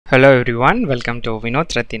Hello everyone, welcome to Vinod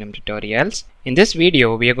Rathinam Tutorials. In this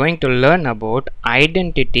video, we are going to learn about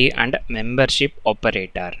identity and membership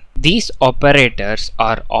operator. These operators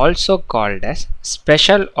are also called as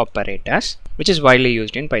special operators, which is widely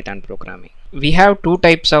used in Python programming. We have two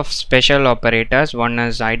types of special operators. One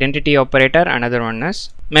is identity operator, another one is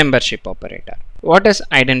membership operator. What is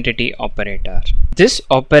identity operator? These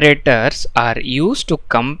operators are used to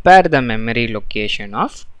compare the memory location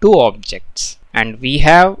of two objects. And we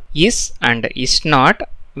have is and is not,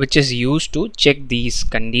 which is used to check these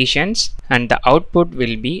conditions, and the output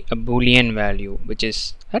will be a boolean value, which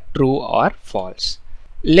is a true or false.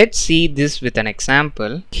 Let's see this with an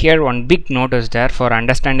example. Here one big note is there. For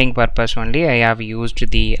understanding purpose only, I have used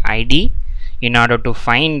the id in order to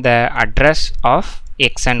find the address of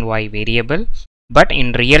x and y variable. But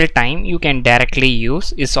in real time, you can directly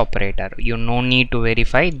use is operator. You no need to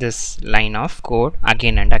verify this line of code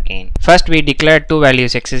again and again. First, we declare two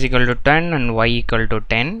values, x is equal to 10 and y equal to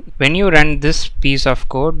 10. When you run this piece of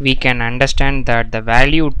code, we can understand that the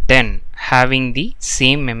value 10 having the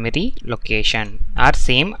same memory location or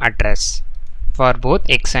same address for both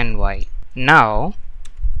x and y. Now,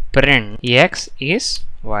 print x is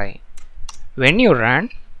y. When you run,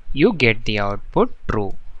 you get the output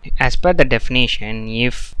true. As per the definition,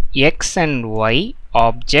 if x and y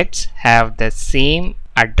objects have the same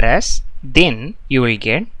address, then you will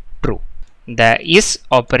get true. The is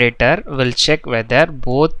operator will check whether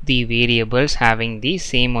both the variables having the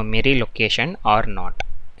same memory location or not.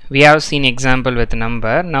 We have seen example with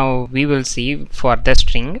number. Now we will see for the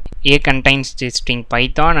string. A contains the string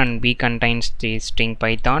Python and B contains the string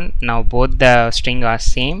Python. Now both the string are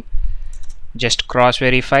same. Just cross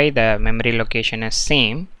verify, the memory location is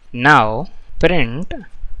same. Now print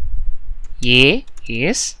A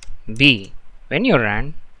is B. When you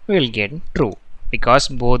run, we will get true because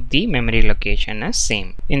both the memory location is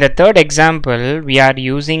same. In the third example, we are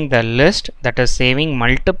using the list, that is saving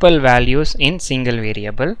multiple values in single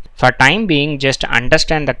variable. For time being, just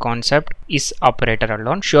understand the concept is operator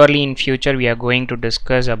alone. Surely in future we are going to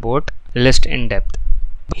discuss about list in depth.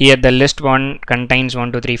 Here the list 1 contains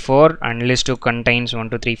 1 2 3 4 and list 2 contains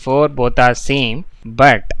 1 2 3 4. Both are same,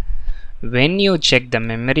 but when you check the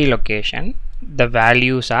memory location, the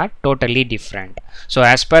values are totally different. So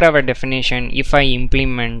as per our definition, if I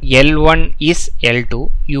implement L1 is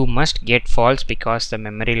L2, you must get false because the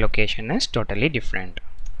memory location is totally different.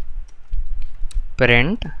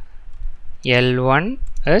 Print L1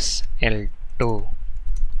 is L2.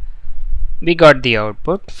 We got the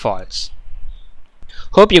output false.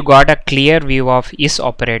 Hope you got a clear view of is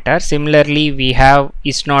operator. Similarly, we have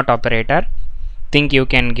is not operator. Think you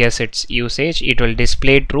can guess its usage. It will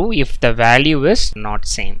display true if the value is not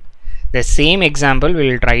same. The same example we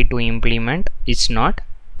will try to implement is not.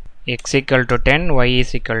 X equal to 10, y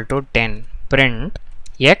is equal to 10. Print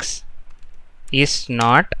x is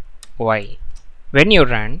not y. When you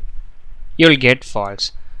run, you will get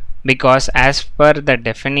false because as per the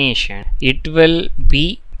definition, it will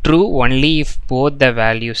be true only if both the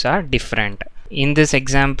values are different. In this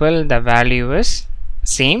example, the value is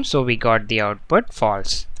same, so we got the output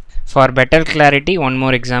false. For better clarity, one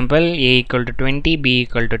more example, a equal to 20, b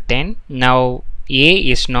equal to 10. Now a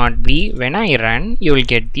is not b. When I run, you will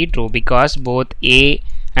get the true because both a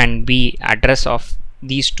and b address of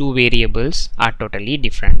these two variables are totally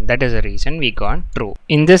different. That is the reason we got true.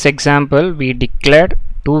 In this example, we declared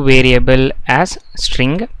two variables as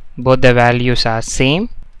string. Both the values are same.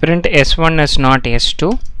 Print s1 is not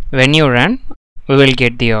s2. When you run, we will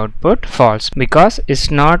get the output false because is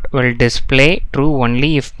not will display true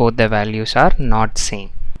only if both the values are not same.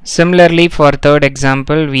 Similarly, for third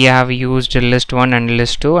example, we have used list 1 and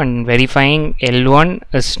list 2 and verifying L1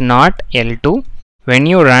 is not L2. When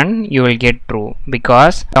you run, you will get true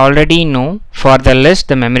because I already know for the list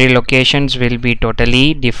the memory locations will be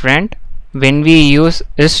totally different. When we use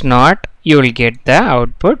is not, you will get the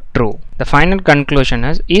output true. The final conclusion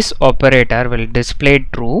is operator will display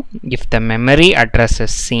true if the memory address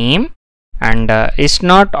is same, and is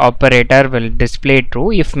not operator will display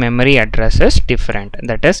true if memory address is different.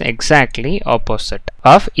 That is exactly opposite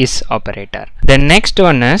of is operator. The next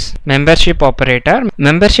one is membership operator.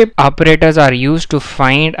 Membership operators are used to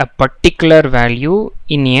find a particular value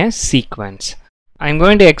in a sequence. I am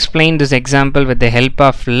going to explain this example with the help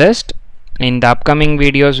of list. In the upcoming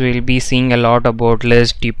videos, we will be seeing a lot about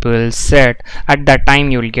list, tuple, set. At that time,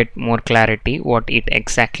 you will get more clarity what it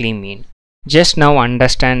exactly means. Just now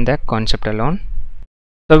understand the concept alone.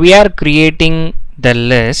 So we are creating the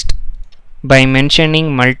list by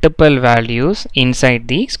mentioning multiple values inside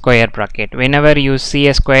the square bracket. Whenever you see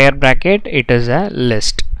a square bracket, it is a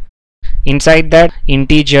list. Inside that,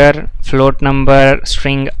 integer, float number,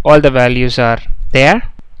 string, all the values are there.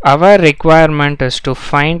 Our requirement is to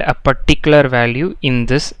find a particular value in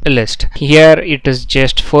this list. Here it is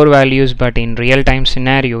just 4 values, but in real time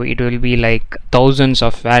scenario it will be like thousands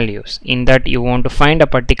of values. In that you want to find a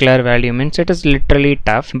particular value means it is literally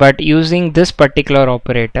tough, but using this particular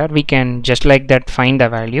operator we can just like that find the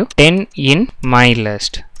value 10 in my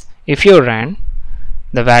list. If you run,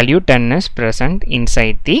 the value 10 is present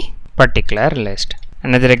inside the particular list.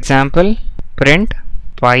 Another example, print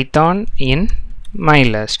Python in my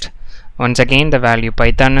list. Once again the value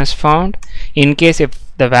Python is found. In case if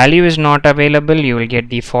the value is not available, you will get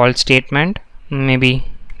the false statement. Maybe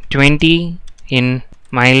 20 in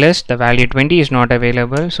my list, the value 20 is not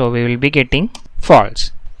available, so we will be getting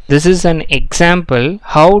false. This is an example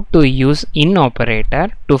how to use in operator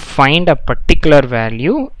to find a particular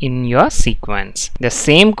value in your sequence. The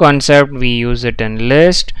same concept we use it in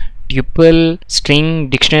list, tuple, string,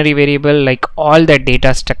 dictionary variable, like all the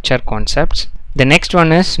data structure concepts. The next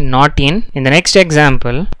one is not in. In the next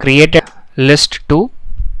example, create a list 2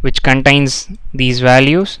 which contains these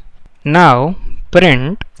values. Now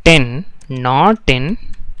print 10 not in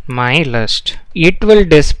my list. It will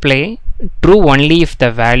display true only if the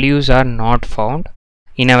values are not found.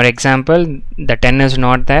 In our example, the 10 is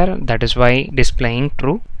not there, that is why displaying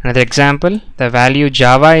true. Another example, the value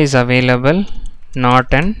Java is available,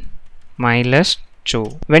 not in my list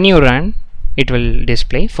 2. When you run, it will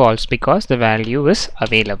display false because the value is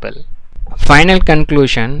available. Final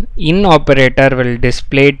conclusion, in operator will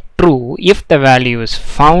display true if the value is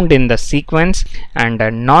found in the sequence, and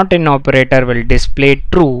a not in operator will display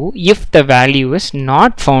true if the value is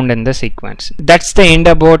not found in the sequence. That's the end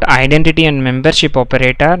about identity and membership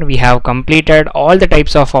operator. We have completed all the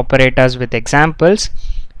types of operators with examples.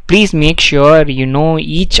 Please make sure you know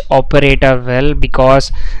each operator well,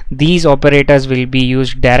 because these operators will be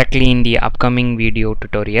used directly in the upcoming video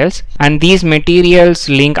tutorials, and these materials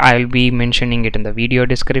link I will be mentioning it in the video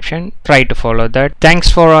description. Try to follow that.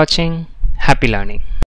 Thanks for watching. Happy learning.